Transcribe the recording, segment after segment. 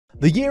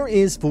The year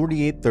is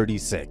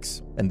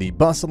 4836, and the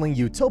bustling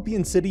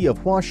utopian city of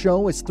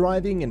Huashou is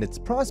thriving in its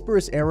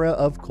prosperous era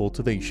of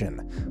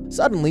cultivation.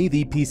 Suddenly,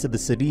 the peace of the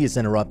city is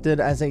interrupted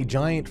as a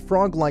giant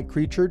frog-like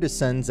creature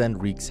descends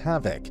and wreaks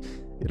havoc.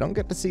 You don't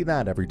get to see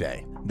that every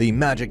day. The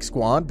Magic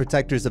Squad,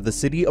 protectors of the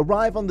city,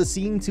 arrive on the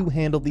scene to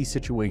handle the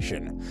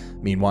situation.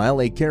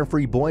 Meanwhile, a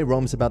carefree boy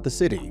roams about the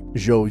city.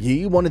 Zhou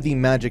Yi, one of the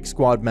Magic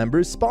Squad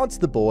members, spots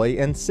the boy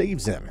and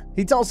saves him.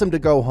 He tells him to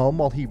go home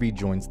while he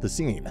rejoins the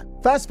scene.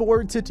 Fast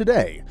forward to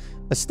today.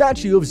 A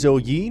statue of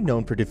Zhou Yi,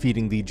 known for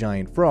defeating the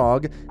giant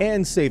frog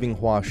and saving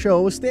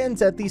Huashou,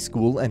 stands at the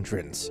school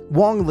entrance.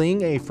 Wang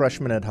Ling, a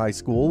freshman at high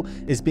school,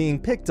 is being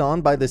picked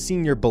on by the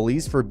senior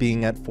bullies for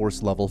being at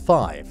force level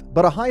 5,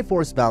 but a high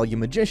force value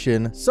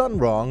magician, Sun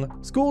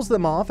Rong, schools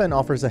them off and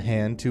offers a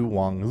hand to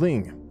Wang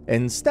Ling.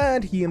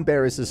 Instead, he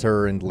embarrasses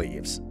her and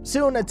leaves.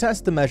 Soon, a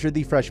test to measure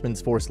the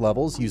freshman's force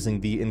levels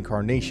using the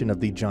incarnation of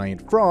the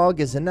giant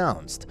frog is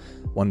announced.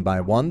 One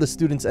by one, the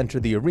students enter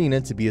the arena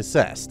to be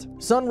assessed.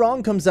 Sun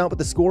Rong comes out with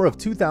a score of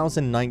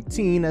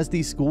 2019 as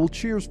the school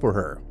cheers for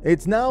her.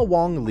 It's now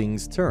Wang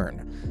Ling's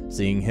turn.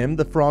 Seeing him,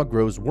 the frog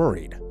grows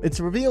worried. It's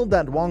revealed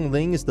that Wang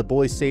Ling is the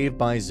boy saved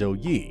by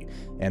Zhou Yi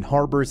and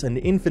harbors an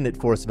infinite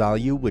force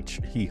value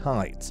which he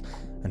hides.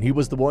 And he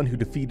was the one who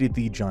defeated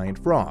the giant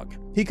frog.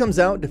 He comes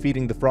out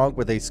defeating the frog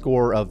with a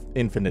score of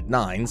infinite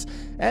 9s,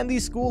 and the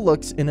school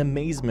looks in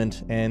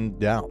amazement and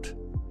doubt.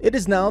 It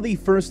is now the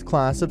first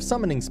class of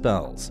summoning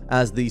spells.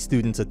 As the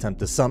students attempt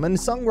to summon,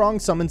 Sun Rong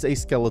summons a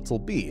skeletal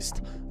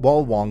beast,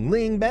 while Wang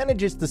Ling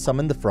manages to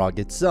summon the frog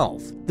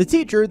itself. The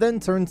teacher then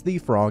turns the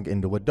frog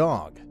into a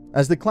dog.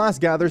 As the class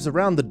gathers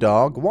around the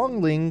dog,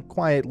 Wang Ling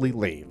quietly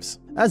leaves.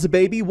 As a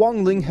baby,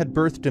 Wang Ling had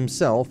birthed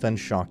himself and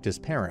shocked his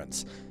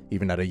parents.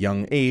 Even at a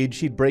young age,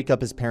 he'd break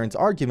up his parents'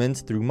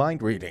 arguments through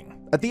mind reading.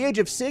 At the age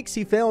of 6,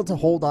 he failed to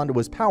hold on to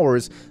his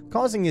powers,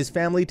 causing his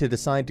family to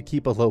decide to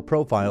keep a low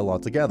profile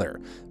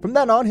altogether. From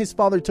then on, his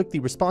father took the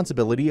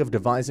responsibility of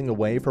devising a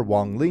way for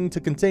Wang Ling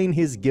to contain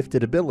his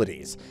gifted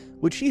abilities,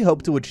 which he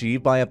hoped to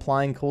achieve by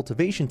applying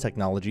cultivation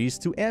technologies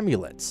to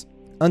amulets.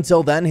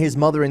 Until then, his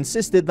mother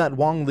insisted that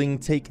Wang Ling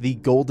take the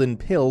golden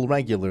pill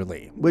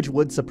regularly, which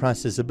would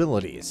suppress his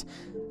abilities.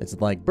 It's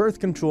like birth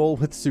control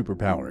with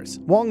superpowers.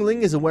 Wang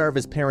Ling is aware of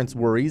his parents'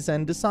 worries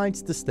and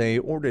decides to stay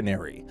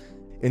ordinary.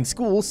 In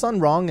school, Sun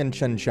Rong and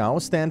Chen Xiao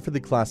stand for the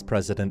class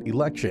president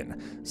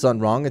election.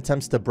 Sun Rong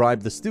attempts to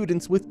bribe the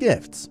students with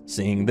gifts.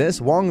 Seeing this,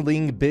 Wang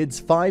Ling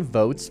bids 5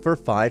 votes for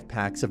 5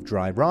 packs of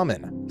dry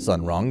ramen.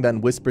 Sun Rong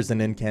then whispers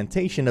an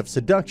incantation of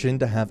seduction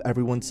to have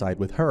everyone side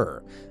with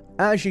her.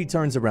 As she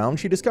turns around,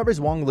 she discovers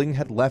Wang Ling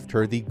had left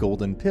her the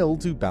golden pill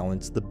to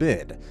balance the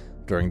bid.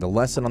 During the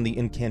lesson on the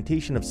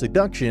incantation of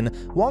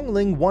seduction, Wang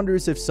Ling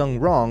wonders if Sun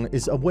Rong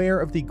is aware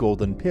of the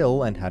golden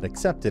pill and had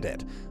accepted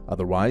it.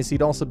 Otherwise,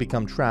 he'd also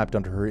become trapped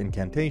under her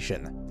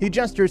incantation. He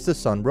gestures to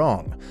Sun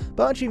Rong,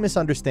 but she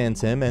misunderstands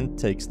him and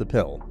takes the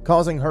pill,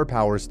 causing her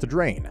powers to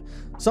drain.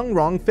 Sun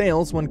Rong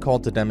fails when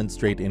called to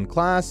demonstrate in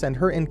class, and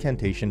her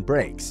incantation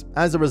breaks.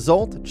 As a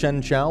result,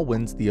 Chen Xiao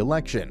wins the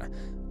election.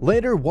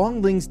 Later,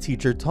 Wang Ling's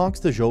teacher talks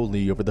to Zhou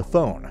Li over the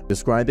phone,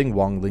 describing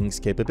Wang Ling's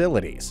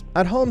capabilities.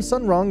 At home,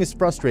 Sun Rong is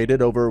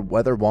frustrated over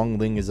whether Wang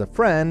Ling is a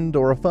friend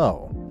or a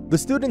foe. The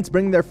students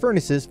bring their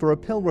furnaces for a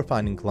pill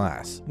refining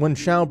class, when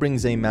Xiao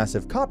brings a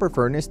massive copper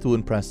furnace to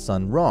impress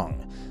Sun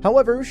Rong.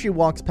 However, she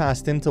walks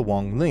past him to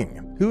Wang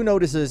Ling, who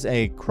notices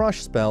a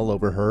crush spell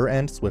over her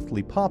and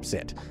swiftly pops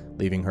it,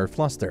 leaving her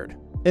flustered.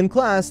 In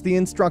class, the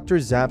instructor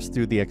zaps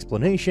through the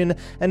explanation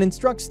and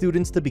instructs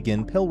students to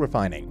begin pill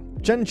refining.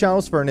 Chen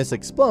Xiao's furnace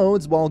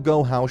explodes while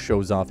Go Hao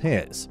shows off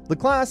his. The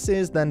class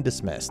is then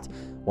dismissed.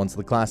 Once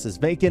the class is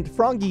vacant,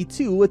 Froggy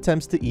 2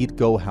 attempts to eat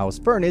Go Hao's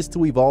furnace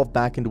to evolve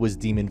back into his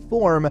demon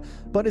form,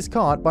 but is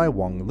caught by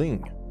Wang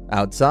Ling.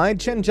 Outside,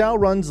 Chen Xiao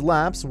runs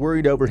laps,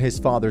 worried over his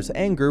father's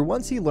anger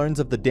once he learns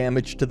of the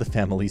damage to the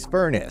family's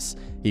furnace.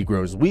 He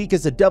grows weak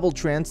as a devil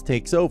trance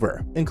takes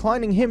over,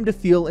 inclining him to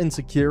feel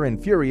insecure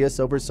and furious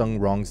over Sun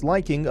Rong's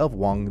liking of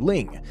Wang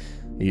Ling.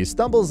 He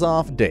stumbles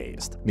off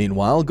dazed.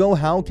 Meanwhile, Go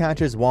Hao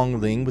catches Wang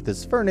Ling with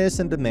his furnace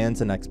and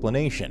demands an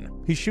explanation.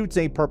 He shoots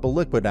a purple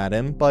liquid at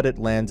him, but it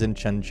lands in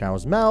Chen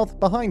Xiao's mouth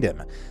behind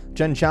him.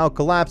 Chen Xiao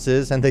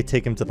collapses and they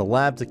take him to the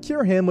lab to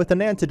cure him with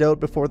an antidote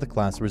before the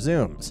class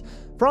resumes.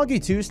 Froggy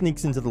 2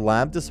 sneaks into the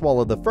lab to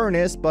swallow the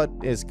furnace, but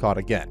is caught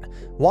again.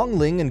 Wang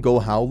Ling and Go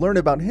Hao learn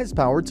about his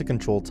power to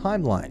control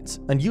timelines,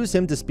 and use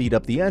him to speed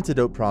up the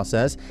antidote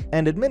process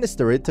and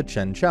administer it to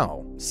Chen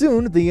Xiao.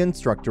 Soon, the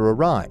instructor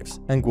arrives,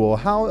 and Guo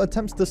Hao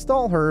attempts to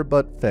stall her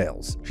but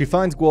fails. She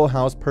finds Guo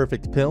Hao's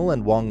perfect pill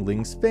and Wang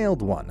Ling's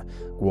failed one.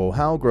 Guo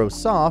Hao grows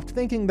soft,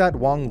 thinking that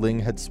Wang Ling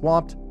had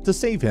swapped to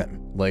save him.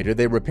 Later,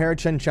 they repair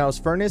Chen Xiao's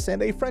furnace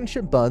and a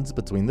friendship buds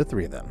between the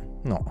three of them.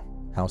 Oh,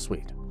 how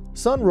sweet.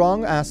 Sun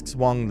Rong asks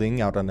Wang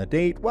Ling out on a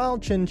date while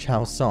Chen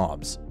Xiao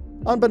sobs.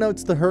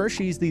 Unbeknownst to her,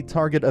 she's the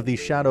target of the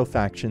Shadow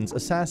Faction's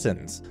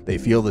assassins. They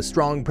feel the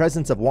strong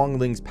presence of Wang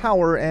Ling's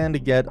power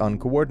and get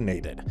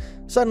uncoordinated.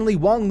 Suddenly,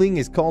 Wang Ling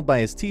is called by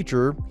his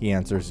teacher. He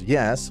answers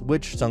yes,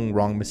 which Sun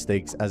Rong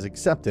mistakes as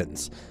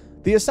acceptance.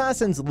 The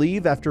assassins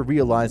leave after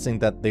realizing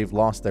that they've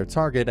lost their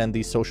target, and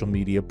the social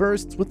media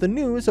bursts with the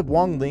news of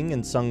Wang Ling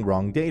and Sung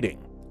Rong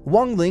dating.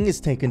 Wang Ling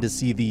is taken to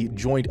see the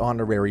joint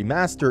honorary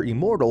master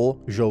Immortal,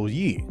 Zhou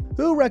Yi,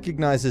 who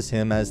recognizes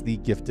him as the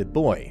gifted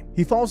boy.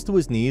 He falls to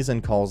his knees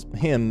and calls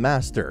him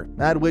master,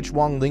 at which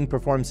Wang Ling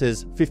performs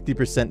his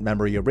 50%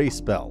 memory erase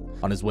spell.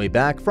 On his way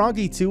back,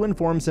 Froggy 2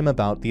 informs him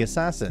about the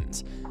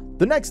assassins.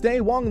 The next day,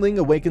 Wang Ling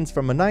awakens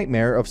from a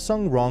nightmare of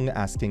Sung Rong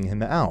asking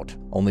him out,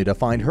 only to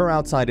find her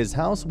outside his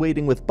house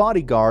waiting with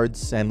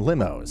bodyguards and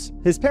limos.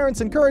 His parents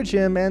encourage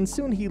him, and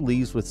soon he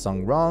leaves with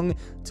Sung Rong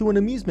to an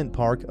amusement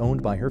park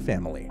owned by her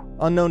family.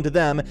 Unknown to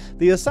them,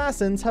 the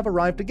assassins have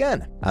arrived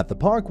again. At the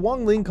park,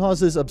 Wang Ling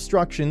causes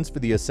obstructions for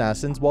the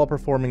assassins while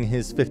performing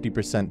his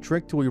 50%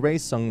 trick to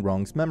erase Sung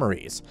Rong's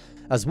memories.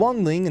 As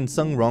Wang Ling and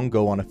Sung Rong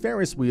go on a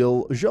Ferris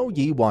wheel, Zhou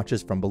Yi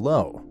watches from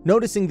below.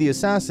 Noticing the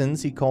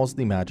assassins, he calls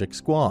the magic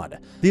squad.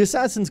 The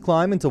assassins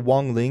climb into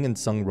Wang Ling and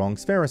Sung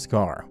Rong's Ferris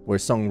car, where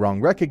Sung Rong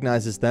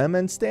recognizes them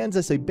and stands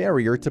as a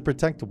barrier to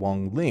protect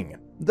Wang Ling.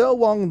 Though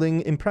Wang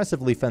Ling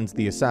impressively fends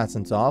the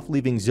assassins off,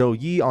 leaving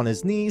Zhou Yi on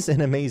his knees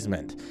in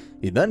amazement.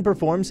 He then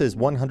performs his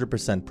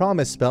 100%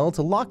 promise spell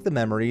to lock the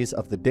memories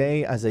of the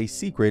day as a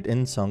secret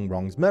in Sung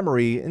Rong's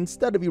memory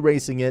instead of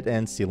erasing it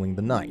and sealing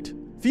the night.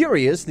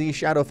 Furious, the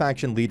Shadow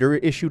Faction leader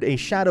issued a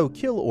shadow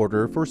kill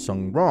order for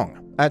Sung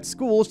Rong. At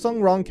school,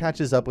 Sung Rong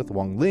catches up with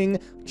Wang Ling,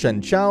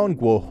 Chen Chao, and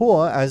Guo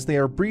Hua as they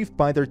are briefed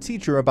by their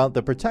teacher about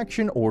the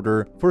protection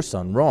order for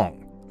Sung Rong.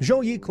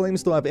 Zhou Yi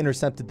claims to have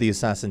intercepted the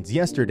assassins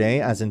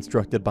yesterday as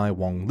instructed by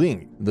Wang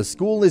Ling. The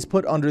school is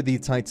put under the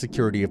tight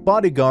security of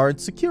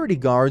bodyguards, security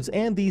guards,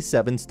 and the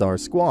 7-star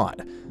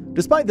squad.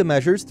 Despite the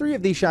measures, 3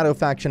 of the Shadow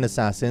Faction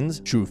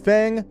assassins, Shu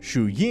Feng,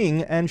 Shu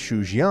Ying, and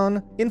Shu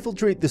Jian,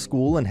 infiltrate the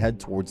school and head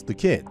towards the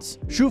kids.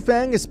 Shu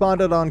Feng is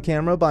spotted on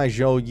camera by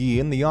Zhou Yi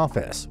in the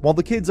office, while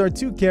the kids are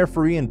too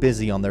carefree and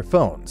busy on their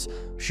phones.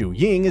 Shu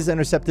Ying is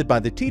intercepted by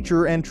the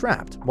teacher and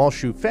trapped, while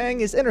Shu Feng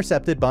is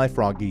intercepted by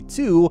Froggy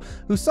 2,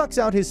 who sucks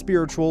out his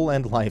spiritual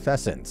and life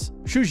essence.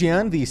 Shu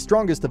Jian, the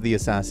strongest of the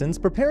assassins,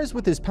 prepares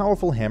with his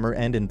powerful hammer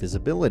and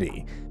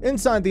invisibility.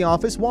 Inside the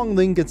office, Wang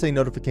Ling gets a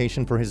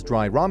notification for his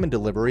dry ramen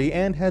delivery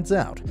and heads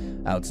out.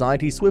 Outside,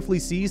 he swiftly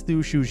sees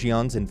through Shu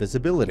Jian's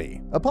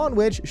invisibility, upon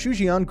which Shu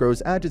Jian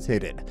grows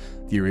agitated.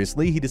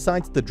 Furiously, he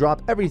decides to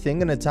drop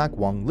everything and attack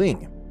Wang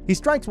Ling. He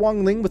strikes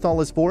Wang Ling with all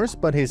his force,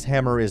 but his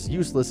hammer is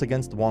useless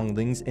against Wang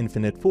Ling's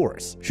infinite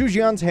force. Shu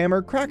Jian's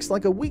hammer cracks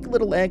like a weak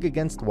little egg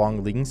against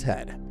Wang Ling's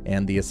head,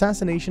 and the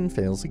assassination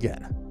fails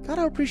again.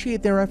 Gotta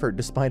appreciate their effort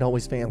despite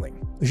always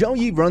failing. Zhou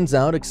Yi runs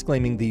out,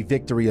 exclaiming the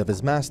victory of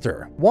his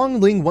master. Wang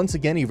Ling once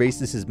again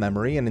erases his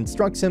memory and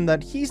instructs him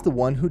that he's the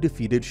one who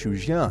defeated Shu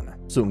Jian.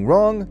 Sung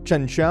Rong,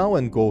 Chen Chao,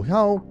 and Guo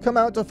Hao come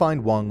out to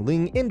find Wang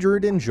Ling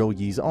injured in Zhou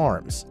Yi's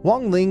arms.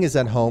 Wang Ling is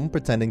at home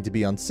pretending to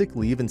be on sick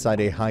leave inside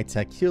a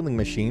high-tech healing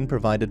machine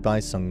provided by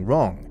Sung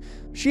Rong.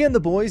 She and the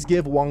boys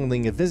give Wang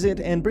Ling a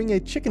visit and bring a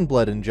chicken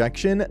blood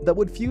injection that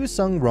would fuse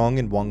Sung Rong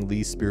and Wang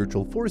Li's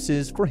spiritual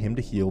forces for him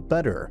to heal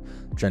better.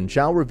 Chen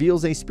Chao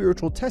reveals a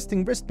spiritual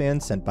testing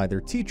wristband sent by their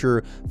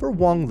teacher for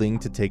Wang Ling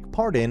to take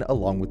part in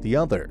along with the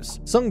others.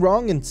 Sung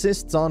Rong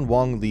insists on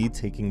Wang Li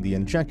taking the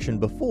injection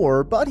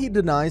before, but he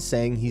denies,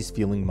 saying he's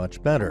feeling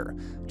much better.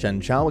 Chen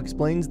Chao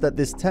explains that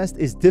this test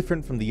is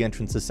different from the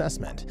entrance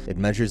assessment. It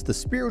measures the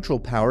spiritual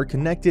power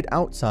connected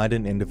outside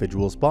an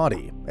individual's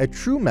body, a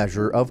true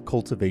measure of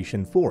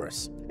cultivation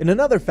force. In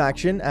another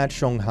faction at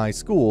Shanghai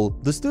School,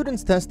 the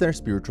students test their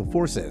spiritual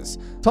forces.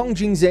 Tong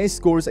Jingzhe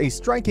scores a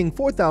striking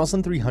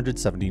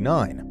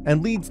 4,379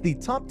 and leads the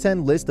top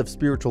 10 list of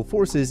spiritual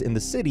forces in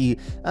the city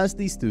as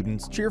the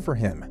students cheer for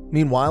him.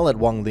 Meanwhile, at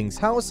Wang Ling's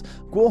house,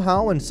 Guo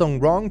Hao and Sung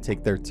Rong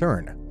take their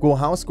turn. Guo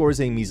Hao scores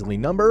a measly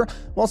number,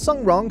 while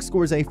Sung Rong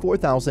scores a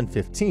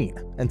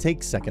 4,015 and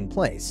takes second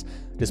place.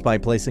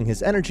 Despite placing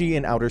his energy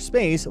in outer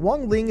space,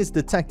 Wang Ling is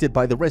detected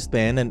by the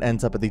wristband and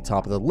ends up at the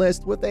top of the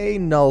list with a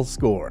null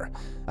score.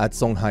 At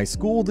Shanghai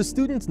School, the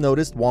students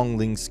noticed Wang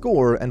Ling's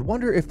score and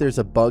wonder if there's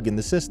a bug in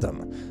the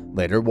system.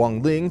 Later,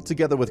 Wang Ling,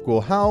 together with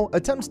Guo Hao,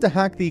 attempts to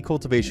hack the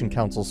Cultivation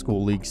Council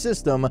School League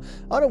system,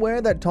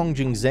 unaware that Tong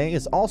Jingzhe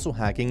is also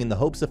hacking in the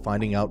hopes of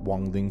finding out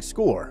Wang Ling's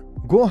score.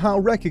 Guo Hao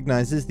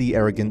recognizes the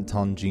arrogant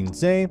Tong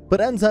Jingzhe, but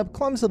ends up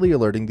clumsily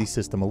alerting the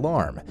system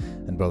alarm,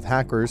 and both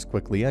hackers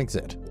quickly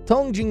exit.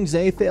 Tong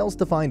Jingzhe fails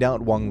to find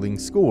out Wang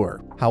Ling's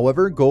score.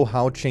 However, Guo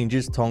Hao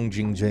changes Tong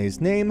Jingzhe's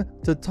name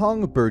to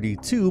Tong Birdie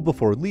 2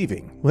 before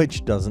leaving,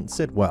 which doesn't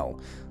sit well.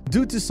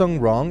 Due to Sung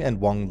Rong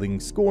and Wang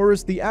Ling's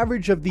scores, the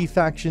average of the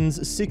faction's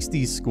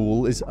 60s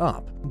school is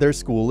up. Their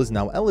school is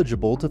now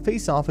eligible to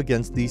face off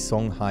against the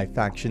Shanghai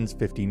faction's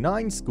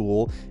 59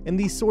 school in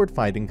the sword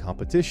fighting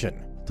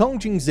competition. Tong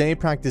Jingzhe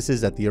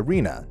practices at the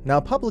arena,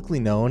 now publicly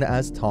known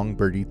as Tong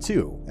Birdie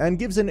 2, and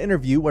gives an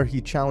interview where he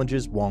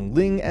challenges Wang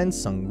Ling and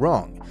Sung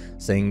Rong,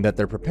 saying that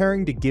they're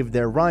preparing to give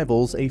their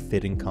rivals a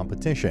fitting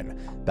competition.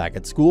 Back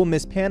at school,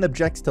 Miss Pan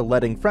objects to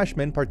letting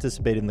freshmen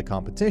participate in the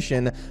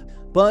competition,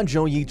 but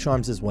Zhou Yi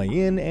charms his way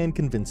in and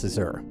convinces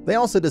her. They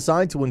also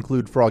decide to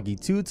include Froggy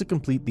 2 to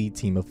complete the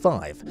team of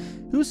 5,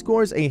 who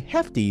scores a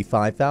hefty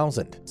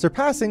 5,000,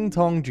 surpassing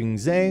Tong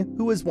Jingzhe,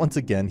 who is once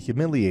again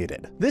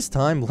humiliated, this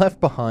time left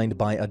behind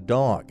by a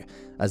dog.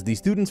 As the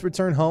students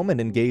return home and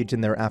engage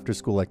in their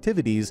after-school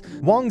activities,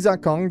 Wang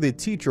Zakong, the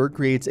teacher,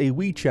 creates a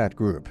WeChat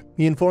group.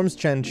 He informs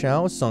Chen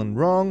Chao, Sun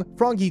Rong,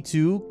 Froggy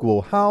 2,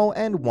 Guo Hao,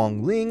 and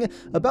Wang Ling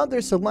about their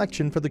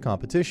selection for the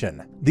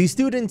competition. The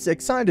students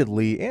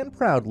excitedly and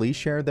proudly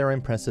share their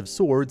impressive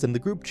swords in the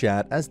group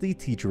chat as the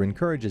teacher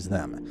encourages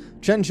them.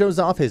 Chen shows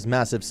off his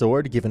massive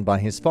sword given by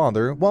his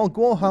father, while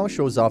Guo Hao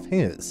shows off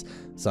his.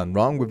 Sun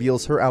Rong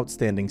reveals her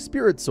outstanding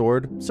spirit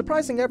sword,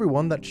 surprising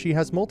everyone that she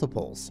has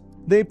multiples.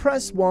 They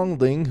press Wang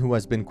Ling, who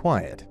has been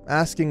quiet,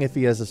 asking if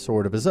he has a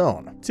sword of his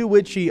own, to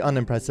which he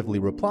unimpressively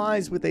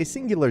replies with a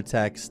singular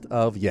text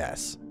of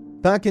yes.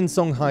 Back in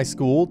Song High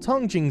School,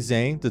 Tong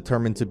Jingzhe,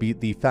 determined to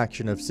beat the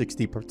faction of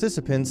 60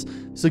 participants,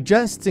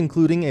 suggests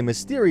including a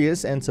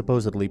mysterious and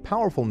supposedly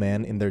powerful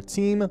man in their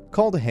team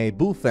called He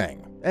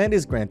Bufeng, and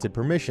is granted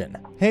permission.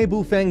 He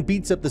Bufeng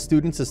beats up the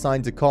students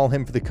assigned to call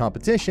him for the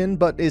competition,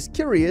 but is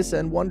curious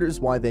and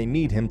wonders why they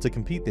need him to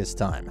compete this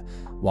time.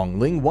 Wang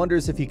Ling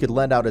wonders if he could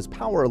let out his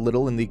power a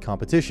little in the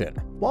competition.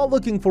 While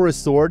looking for his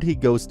sword, he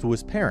goes to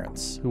his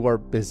parents, who are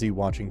busy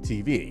watching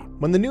TV,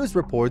 when the news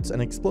reports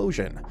an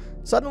explosion.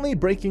 Suddenly,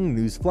 breaking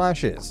news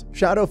flashes.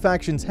 Shadow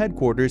Faction's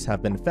headquarters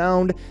have been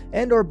found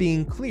and are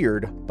being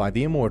cleared by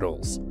the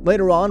Immortals.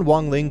 Later on,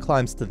 Wang Ling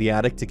climbs to the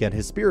attic to get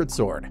his spirit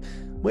sword,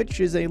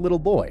 which is a little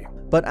boy.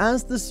 But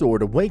as the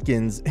sword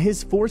awakens,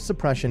 his force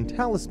suppression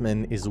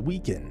talisman is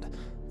weakened.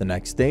 The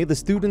next day, the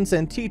students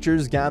and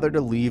teachers gather to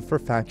leave for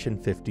Faction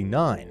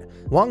 59.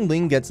 Wang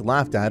Ling gets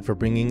laughed at for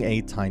bringing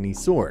a tiny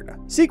sword.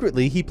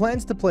 Secretly, he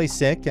plans to play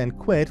sick and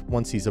quit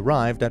once he's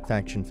arrived at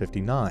Faction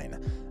 59.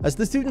 As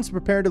the students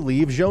prepare to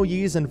leave, Zhou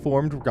Yi is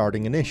informed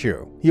regarding an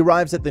issue. He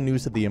arrives at the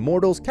news of the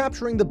Immortals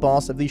capturing the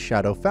boss of the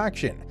Shadow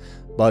Faction,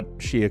 but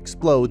she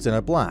explodes in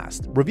a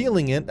blast,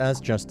 revealing it as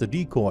just a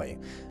decoy.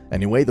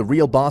 Anyway, the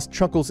real boss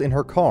chuckles in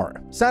her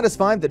car,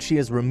 satisfied that she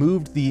has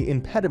removed the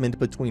impediment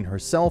between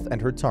herself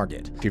and her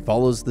target. She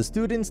follows the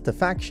students to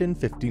Faction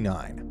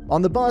 59.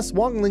 On the bus,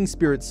 Wang Ling's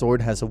spirit sword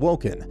has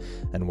awoken,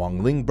 and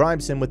Wang Ling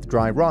bribes him with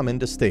dry ramen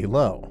to stay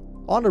low.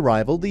 On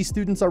arrival, the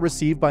students are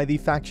received by the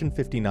Faction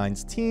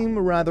 59's team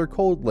rather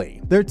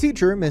coldly. Their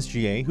teacher, Miss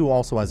Jie, who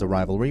also has a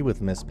rivalry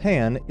with Miss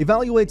Pan,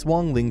 evaluates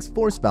Wang Ling's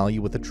force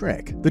value with a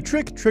trick. The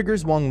trick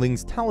triggers Wang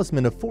Ling's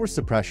talisman of force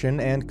suppression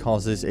and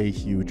causes a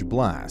huge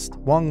blast.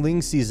 Wang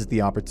Ling seizes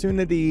the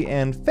opportunity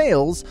and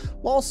fails,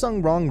 while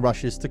Sung Rong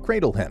rushes to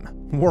cradle him,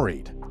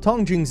 worried.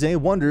 Tong Jingzhe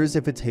wonders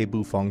if it's He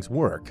Bufeng's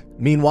work.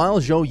 Meanwhile,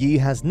 Zhou Yi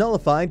has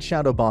nullified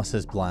Shadow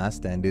Boss's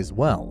blast and is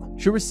well.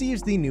 She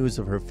receives the news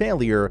of her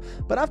failure,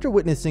 but after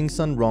witnessing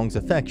Sun Rong's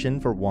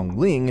affection for Wang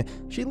Ling,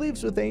 she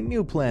leaves with a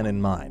new plan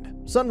in mind.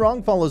 Sun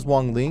Rong follows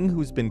Wang Ling,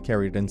 who's been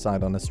carried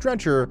inside on a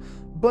stretcher,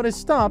 but is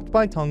stopped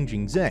by Tong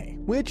Jingzhe,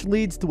 which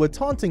leads to a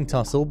taunting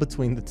tussle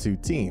between the two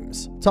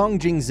teams. Tong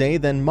Jingzhe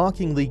then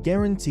mockingly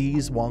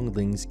guarantees Wang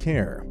Ling's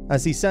care.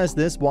 As he says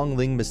this, Wang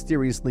Ling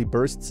mysteriously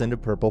bursts into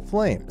purple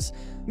flames.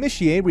 Miss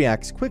Xie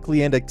reacts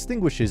quickly and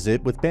extinguishes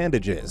it with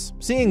bandages.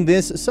 Seeing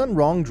this, Sun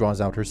Rong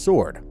draws out her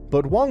sword,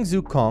 but Wang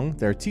Zukong,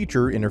 their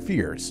teacher,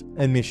 interferes,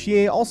 and Miss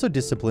Xie also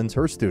disciplines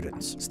her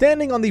students.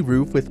 Standing on the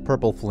roof with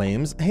purple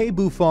flames, He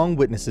Bufeng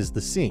witnesses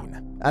the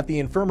scene. At the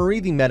infirmary,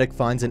 the medic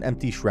finds an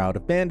empty shroud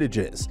of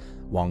bandages.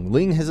 Wang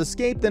Ling has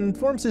escaped and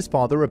informs his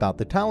father about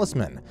the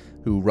talisman,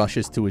 who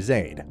rushes to his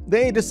aid.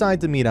 They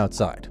decide to meet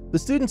outside. The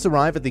students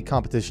arrive at the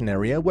competition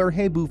area where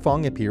He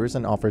Bufeng appears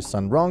and offers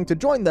Sun Rong to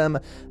join them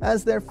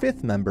as their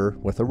 5th member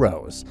with a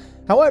rose.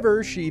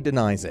 However, she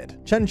denies it.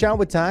 Chen Zhao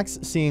attacks,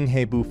 seeing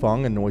He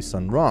Bufeng annoy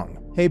Sun Rong.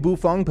 He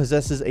Bufeng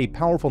possesses a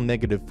powerful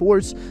negative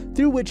force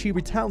through which he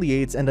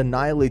retaliates and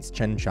annihilates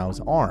Chen Chao's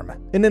arm.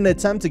 In an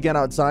attempt to get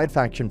outside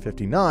Faction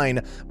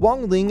 59,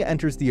 Wang Ling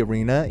enters the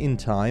arena in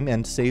time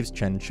and saves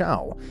Chen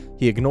Chao.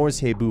 He ignores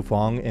He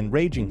Bufeng,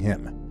 enraging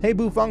him. He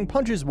Bufeng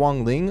punches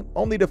Wang Ling,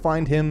 only to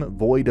find him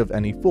void of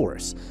any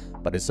force,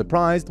 but is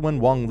surprised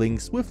when Wang Ling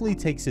swiftly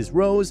takes his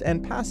rose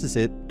and passes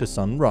it to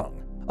Sun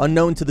Rong.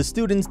 Unknown to the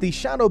students, the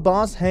Shadow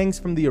Boss hangs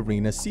from the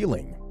arena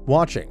ceiling,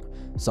 watching.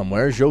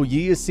 Somewhere, Zhou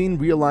Yi is seen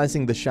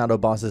realizing the Shadow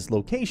Boss's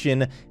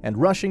location and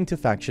rushing to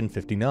Faction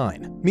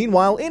 59.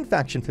 Meanwhile, in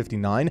Faction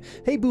 59,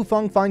 He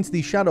Bufeng finds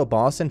the Shadow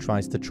Boss and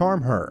tries to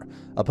charm her.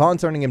 Upon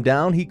turning him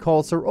down, he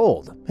calls her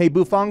old. He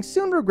Bufeng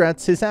soon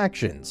regrets his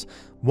actions.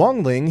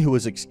 Wang Ling, who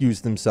has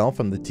excused himself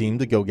from the team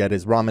to go get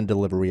his ramen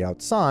delivery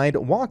outside,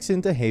 walks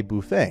into He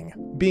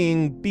Bufeng,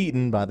 being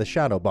beaten by the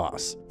Shadow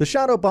Boss. The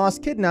Shadow Boss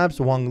kidnaps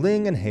Wang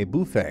Ling and He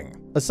Bufeng,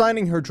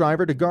 assigning her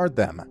driver to guard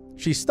them.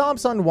 She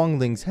stomps on Wang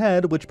Ling's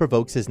head, which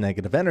provokes his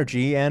negative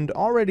energy and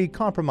already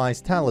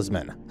compromised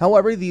talisman.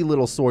 However, the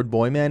little sword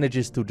boy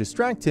manages to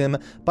distract him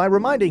by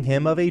reminding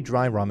him of a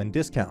dry ramen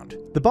discount.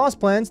 The boss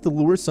plans to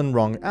lure Sun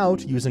Rong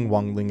out using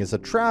Wang Ling as a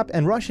trap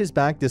and rushes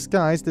back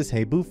disguised as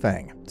He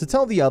Bufeng to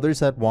tell the others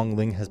that Wang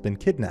Ling has been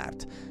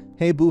kidnapped.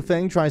 He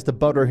Bufeng tries to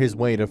butter his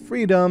way to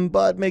freedom,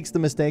 but makes the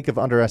mistake of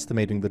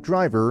underestimating the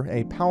driver,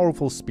 a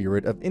powerful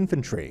spirit of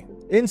infantry.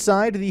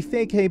 Inside, the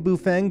fake He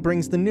Bufeng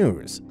brings the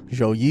news.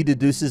 Zhou Yi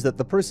deduces that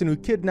the person who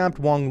kidnapped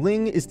Wang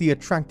Ling is the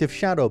attractive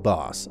shadow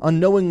boss,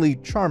 unknowingly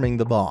charming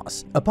the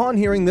boss. Upon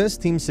hearing this,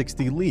 Team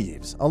 60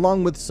 leaves,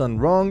 along with Sun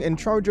Rong in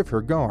charge of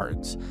her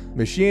guards.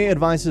 Michie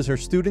advises her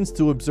students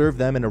to observe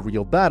them in a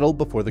real battle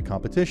before the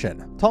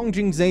competition. Tong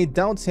Jingzhe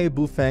doubts He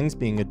Bufeng's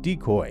being a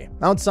decoy.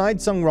 Outside,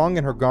 Sun Rong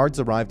and her guards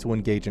arrive to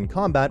engage in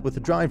combat with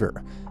the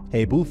driver.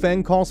 He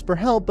Bufeng calls for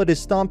help but is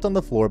stomped on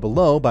the floor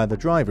below by the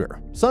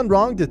driver. Sun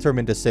Rong,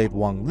 determined to save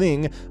Wang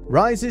Ling,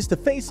 rises to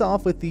face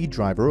off with the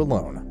driver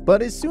alone,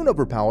 but is soon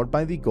overpowered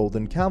by the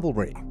Golden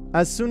Cavalry.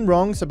 As Sun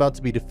Rong's about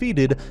to be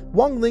defeated,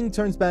 Wang Ling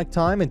turns back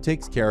time and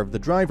takes care of the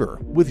driver,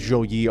 with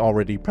Zhou Yi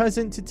already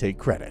present to take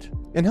credit.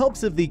 In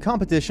hopes of the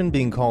competition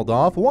being called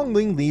off, Wang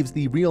Ling leaves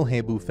the real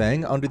He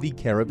Bufeng under the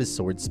care of his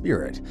sword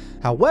spirit.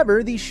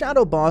 However, the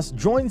Shadow Boss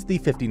joins the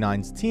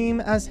 59's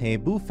team as He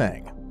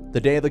Bufeng. The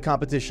day of the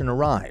competition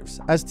arrives.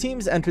 As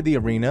teams enter the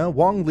arena,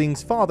 Wang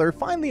Ling's father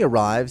finally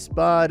arrives,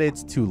 but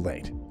it's too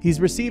late. He's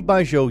received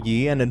by Zhou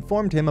Yi and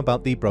informed him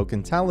about the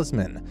broken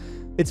talisman.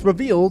 It's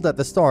revealed at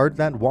the start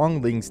that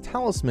Wang Ling's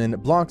talisman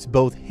blocks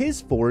both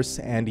his force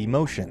and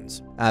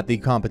emotions. At the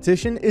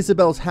competition,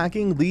 Isabel's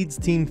hacking leads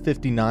Team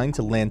 59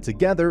 to land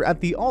together at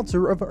the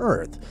altar of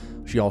Earth.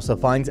 She also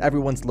finds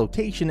everyone's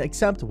location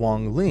except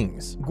Wang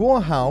Ling's.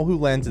 Guo Hao, who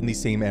lands in the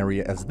same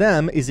area as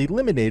them, is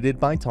eliminated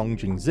by Tong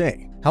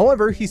Jingzhe.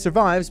 However, he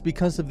survives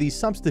because of the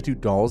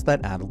substitute dolls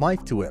that add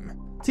life to him.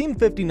 Team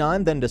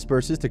 59 then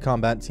disperses to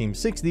combat Team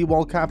 60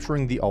 while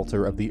capturing the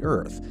altar of the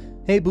Earth.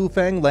 He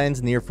Bufeng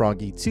lands near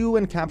Froggy 2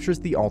 and captures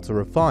the Altar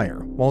of Fire,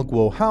 while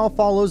Guo Hao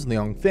follows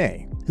Liang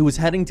Fei, who is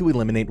heading to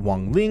eliminate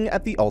Wang Ling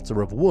at the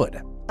Altar of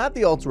Wood. At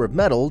the Altar of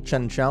Metal,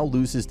 Chen Chao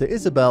loses to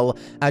Isabel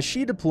as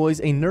she deploys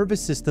a nervous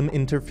system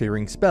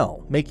interfering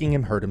spell, making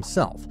him hurt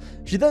himself.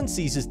 She then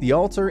seizes the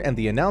altar and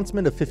the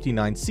announcement of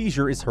 59's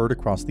seizure is heard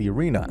across the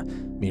arena.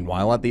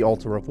 Meanwhile, at the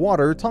Altar of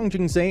Water, Tong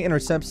Jingzhe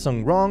intercepts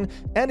Sun Rong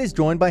and is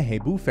joined by He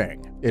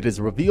Bufeng. It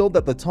is revealed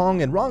that the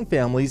Tong and Rong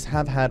families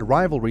have had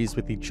rivalries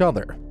with each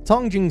other.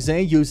 Tong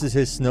Jingzhe uses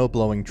his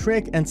snow-blowing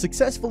trick and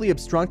successfully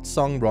obstructs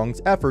Sun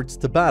Rong's efforts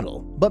to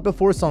battle. But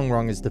before Sun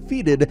Rong is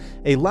defeated,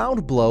 a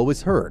loud blow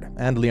is heard,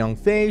 and Liang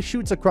Fei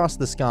shoots across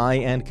the sky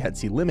and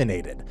gets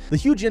eliminated. The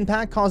huge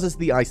impact causes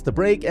the ice to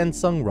break and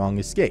Sun Rong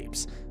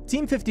escapes.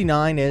 Team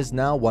 59 is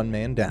now one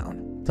man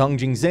down. Tong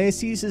Jingzhe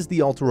seizes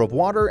the Altar of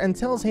Water and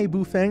tells He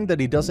Bufeng that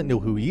he doesn't know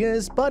who he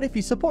is, but if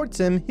he supports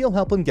him, he'll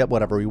help him get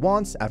whatever he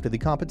wants after the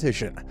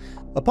competition.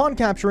 Upon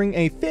capturing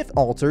a fifth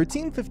altar,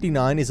 Team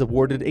 59 is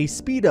awarded a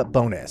speed-up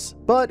bonus,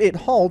 but it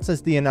halts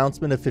as the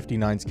announcement of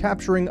 59's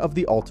capturing of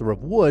the Altar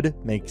of Wood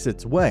makes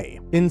its way.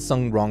 In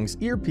Sun Rong's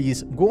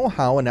earpiece, Guo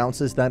Hao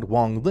announces that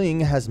Wang Ling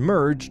has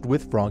merged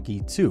with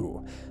Froggy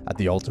 2. At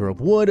the Altar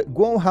of Wood,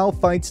 Guo Hao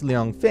fights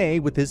Liang Fei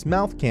with his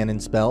mouth cannon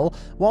spell,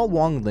 while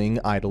Wang Ling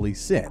idly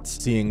sits.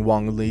 Seeing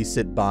Wang Li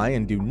sit by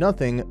and do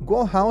nothing,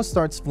 Guo Hao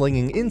starts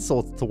flinging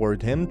insults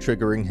toward him,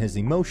 triggering his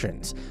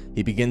emotions.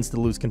 He begins to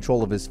lose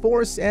control of his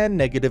force, and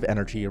negative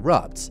energy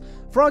erupts.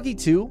 Froggy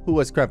 2, who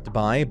has crept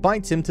by,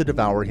 bites him to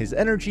devour his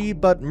energy,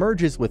 but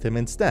merges with him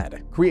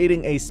instead,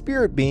 creating a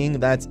spirit being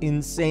that's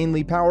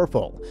insanely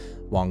powerful.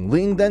 Wang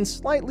Ling then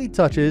slightly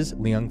touches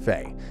Liang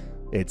Fei.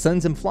 It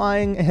sends him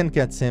flying and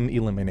gets him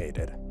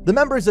eliminated. The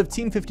members of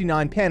Team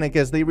 59 panic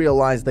as they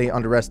realize they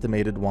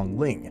underestimated Wang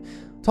Ling.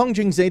 Tong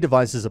Jingzhe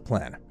devises a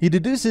plan. He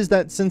deduces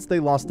that since they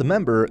lost a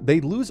member,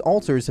 they'd lose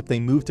altars if they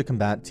moved to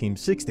combat Team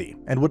 60,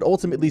 and would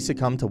ultimately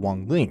succumb to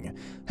Wang Ling.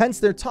 Hence,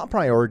 their top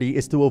priority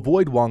is to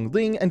avoid Wang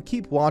Ling and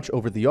keep watch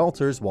over the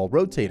altars while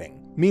rotating.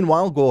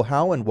 Meanwhile, Guo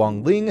Hao and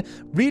Wang Ling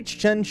reach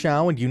Chen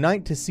Chao and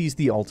unite to seize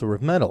the Altar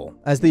of Metal.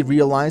 As they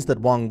realize that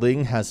Wang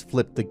Ling has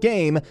flipped the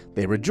game,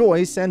 they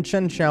rejoice and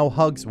Chen Chao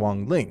hugs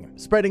Wang Ling,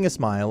 spreading a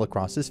smile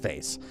across his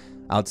face.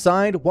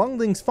 Outside, Wang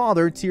Ling's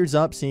father tears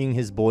up seeing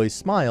his boy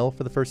smile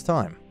for the first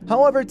time.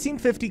 However, Team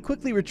 50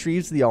 quickly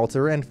retrieves the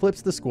altar and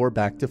flips the score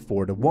back to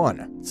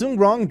 4-1. Sun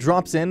Rong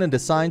drops in and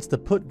decides to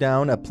put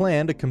down a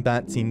plan to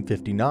combat Team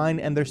 59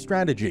 and their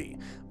strategy.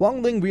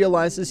 Wang Ling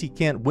realizes he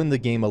can't win the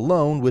game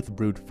alone with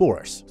brute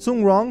force.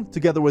 Sun Rong,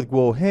 together with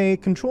Guo He,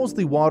 controls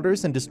the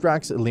waters and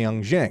distracts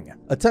Liang Zheng,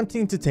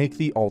 attempting to take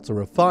the Altar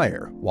of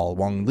Fire, while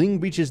Wang Ling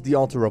reaches the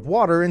Altar of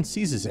Water and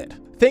seizes it.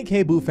 Fake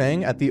He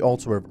Bufeng at the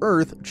Altar of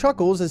Earth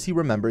chuckles as he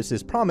remembers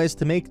his promise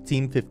to make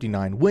Team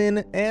 59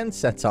 win and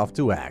sets off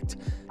to act.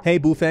 He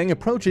Bufeng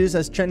approaches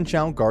as Chen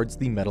Chao guards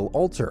the metal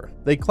altar.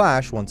 They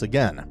clash once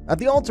again. At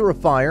the Altar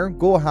of Fire,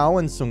 Guo Hao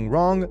and Sun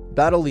Rong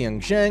battle Liang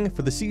Zheng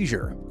for the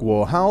seizure.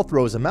 Guo Hao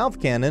throws a mouth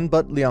cannon,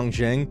 but Liang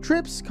Zheng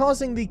trips,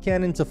 causing the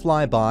cannon to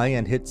fly by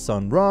and hit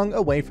Sun Rong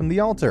away from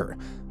the altar.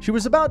 She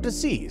was about to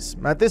seize.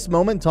 At this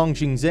moment, Tong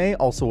Jingzhe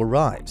also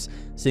arrives.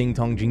 Seeing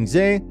Tong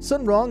Jingzhe,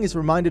 Sun Rong is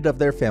reminded of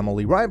their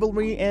family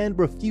rivalry and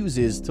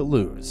refuses to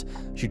lose.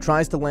 She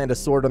tries to land a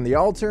sword on the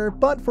altar,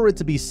 but for it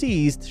to be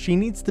seized, she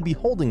needs to be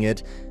holding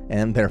it,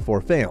 and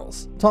therefore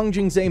fails. Tong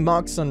Jingzhe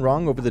mocks Sun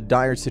Rong over the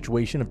dire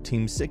situation of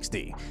Team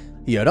 60.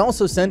 He had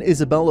also sent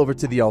Isabelle over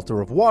to the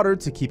Altar of Water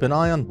to keep an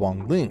eye on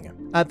Wang Ling.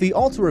 At the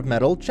Altar of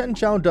Metal, Chen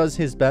Chao does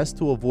his best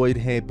to avoid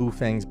He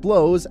Bufang's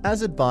blows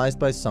as advised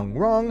by Sung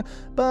Rong,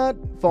 but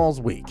falls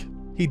weak.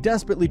 He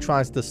desperately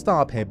tries to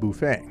stop He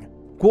Bufang.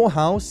 Guo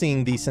Hao,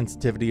 seeing the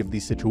sensitivity of the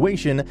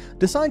situation,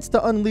 decides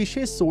to unleash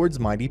his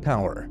sword's mighty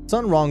power.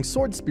 Sun Rong's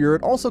sword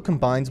spirit also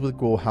combines with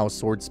Guo Hao's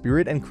sword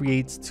spirit and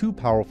creates two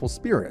powerful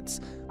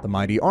spirits. The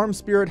mighty arm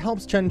spirit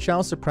helps Chen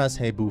Chao suppress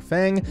He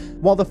Bufang,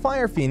 while the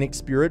fire phoenix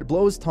spirit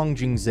blows Tong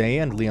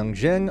Jingzhe and Liang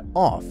Zheng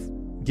off,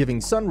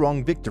 giving Sun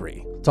Rong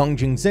victory. Tong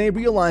Jingzhe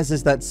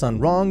realizes that Sun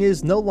Rong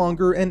is no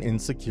longer an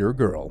insecure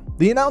girl.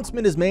 The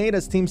announcement is made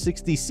as Team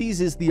 60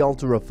 seizes the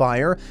Altar of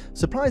Fire.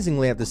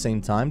 Surprisingly, at the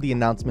same time, the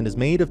announcement is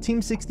made of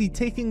Team 60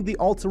 taking the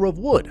Altar of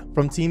Wood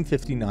from Team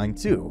 59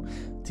 too.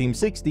 Team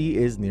 60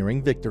 is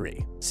nearing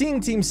victory.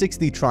 Seeing Team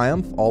 60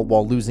 triumph, all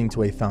while losing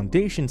to a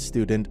Foundation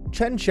student,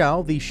 Chen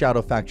Chao, the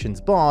Shadow Faction's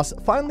boss,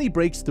 finally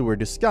breaks through her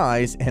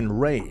disguise,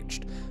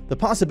 enraged. The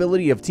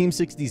possibility of Team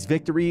 60's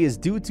victory is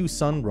due to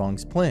Sun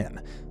Rong's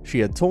plan. She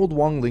had told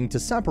Wang Ling to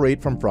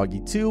separate from Froggy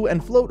 2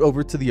 and float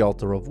over to the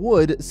Altar of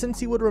Wood since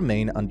he would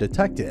remain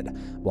undetected,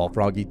 while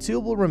Froggy 2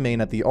 will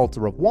remain at the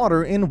Altar of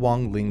Water in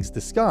Wang Ling's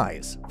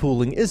disguise,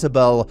 fooling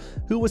Isabelle,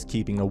 who was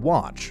keeping a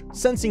watch.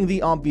 Sensing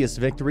the obvious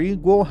victory,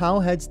 Guo Hao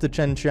heads to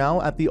Chen Chao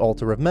at the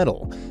Altar of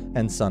Metal,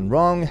 and Sun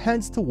Rong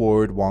heads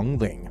toward Wang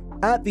Ling.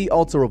 At the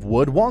Altar of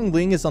Wood, Wang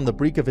Ling is on the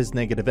brink of his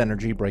negative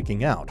energy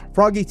breaking out.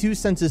 Froggy 2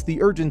 senses the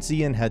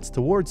urgency and heads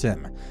towards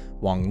him.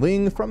 Wang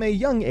Ling, from a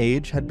young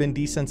age, had been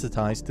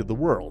desensitized to the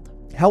world.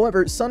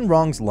 However, Sun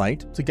Rong's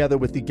light, together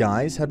with the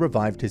guys, had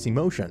revived his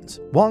emotions.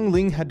 Wang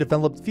Ling had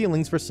developed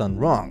feelings for Sun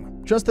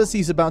Rong. Just as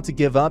he's about to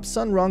give up,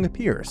 Sun Rong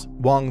appears.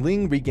 Wang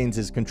Ling regains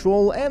his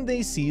control and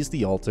they seize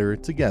the altar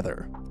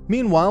together.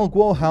 Meanwhile,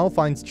 Guo Hao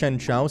finds Chen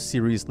Chao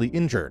seriously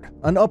injured.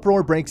 An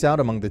uproar breaks out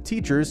among the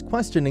teachers,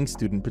 questioning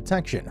student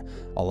protection.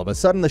 All of a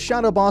sudden, the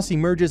Shadow Boss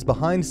emerges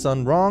behind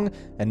Sun Rong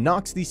and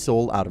knocks the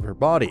soul out of her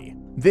body.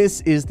 This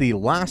is the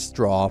last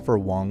straw for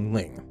Wang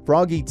Ling.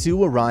 Froggy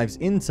 2 arrives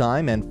in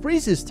time and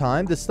freezes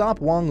time to stop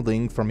Wang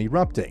Ling from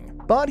erupting.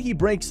 But he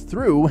breaks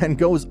through and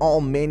goes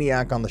all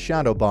maniac on the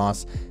Shadow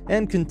Boss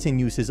and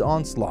continues his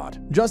onslaught.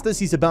 Just as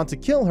he's about to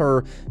kill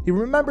her, he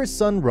remembers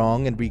Sun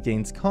Rong and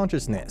regains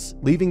consciousness,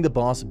 leaving the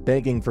boss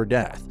begging for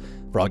death.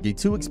 Froggy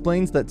 2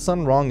 explains that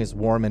Sun Rong is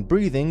warm and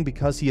breathing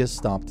because he has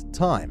stopped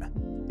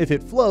time. If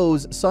it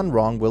flows, Sun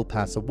Rong will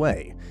pass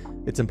away.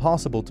 It's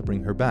impossible to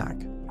bring her back.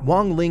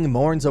 Wang Ling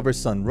mourns over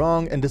Sun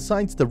Rong and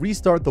decides to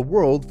restart the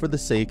world for the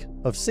sake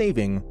of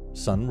saving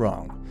Sun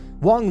Rong.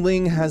 Wang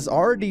Ling has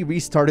already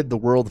restarted the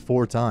world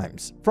 4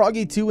 times.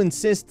 Froggy 2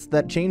 insists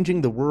that changing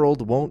the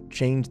world won't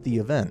change the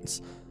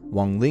events.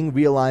 Wang Ling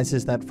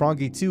realizes that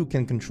Froggy 2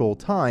 can control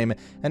time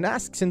and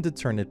asks him to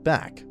turn it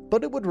back,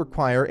 but it would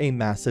require a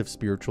massive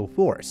spiritual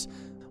force.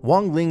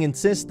 Wang Ling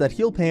insists that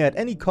he'll pay at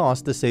any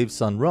cost to save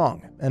Sun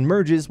Rong, and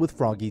merges with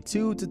Froggy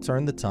 2 to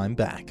turn the time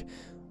back.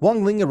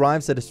 Wang Ling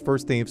arrives at his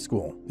first day of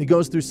school. He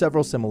goes through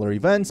several similar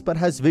events, but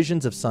has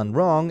visions of Sun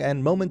Rong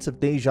and moments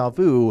of deja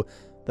vu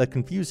that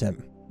confuse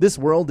him. This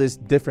world is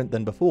different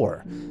than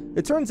before.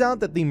 It turns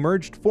out that the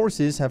merged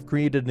forces have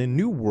created a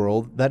new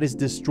world that is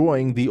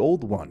destroying the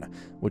old one,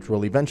 which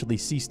will eventually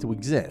cease to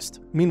exist.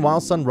 Meanwhile,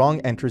 Sun Rong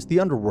enters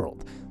the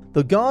underworld.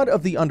 The god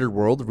of the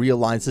underworld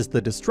realizes the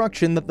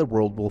destruction that the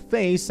world will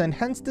face and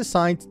hence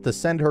decides to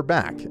send her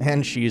back,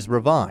 and she is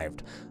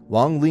revived.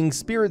 Wang Ling's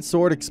spirit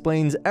sword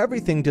explains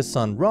everything to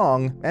Sun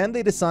Rong, and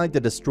they decide to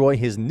destroy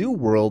his new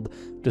world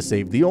to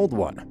save the old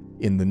one.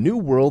 In the new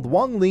world,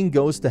 Wang Ling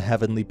goes to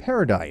Heavenly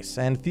Paradise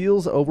and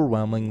feels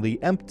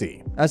overwhelmingly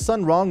empty. As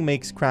Sun Rong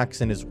makes cracks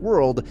in his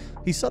world,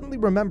 he suddenly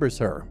remembers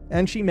her,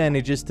 and she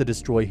manages to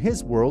destroy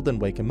his world and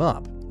wake him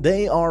up.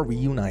 They are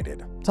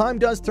reunited. Time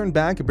does turn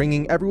back,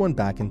 bringing everyone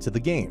back into the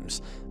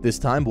games. This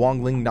time,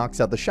 Wang Ling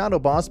knocks out the Shadow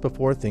Boss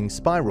before things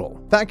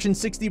spiral. Faction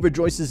 60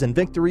 rejoices in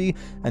victory,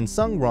 and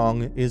Sun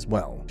Rong is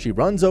well. She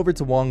runs over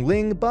to Wang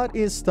Ling, but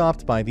is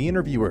stopped by the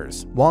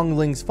interviewers. Wang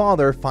Ling's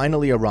father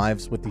finally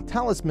arrives with the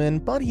talisman,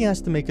 but he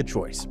has to make a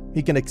choice.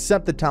 He can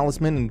accept the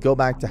talisman and go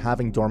back to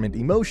having dormant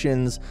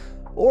emotions,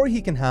 or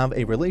he can have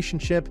a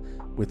relationship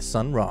with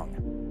Sun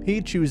Rong.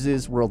 He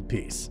chooses world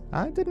peace.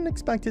 I didn't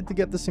expect it to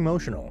get this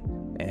emotional.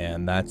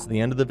 And that's the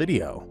end of the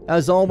video.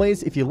 As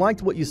always, if you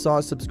liked what you saw,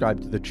 subscribe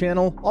to the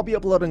channel. I'll be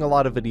uploading a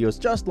lot of videos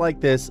just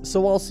like this,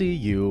 so I'll see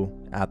you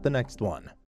at the next one.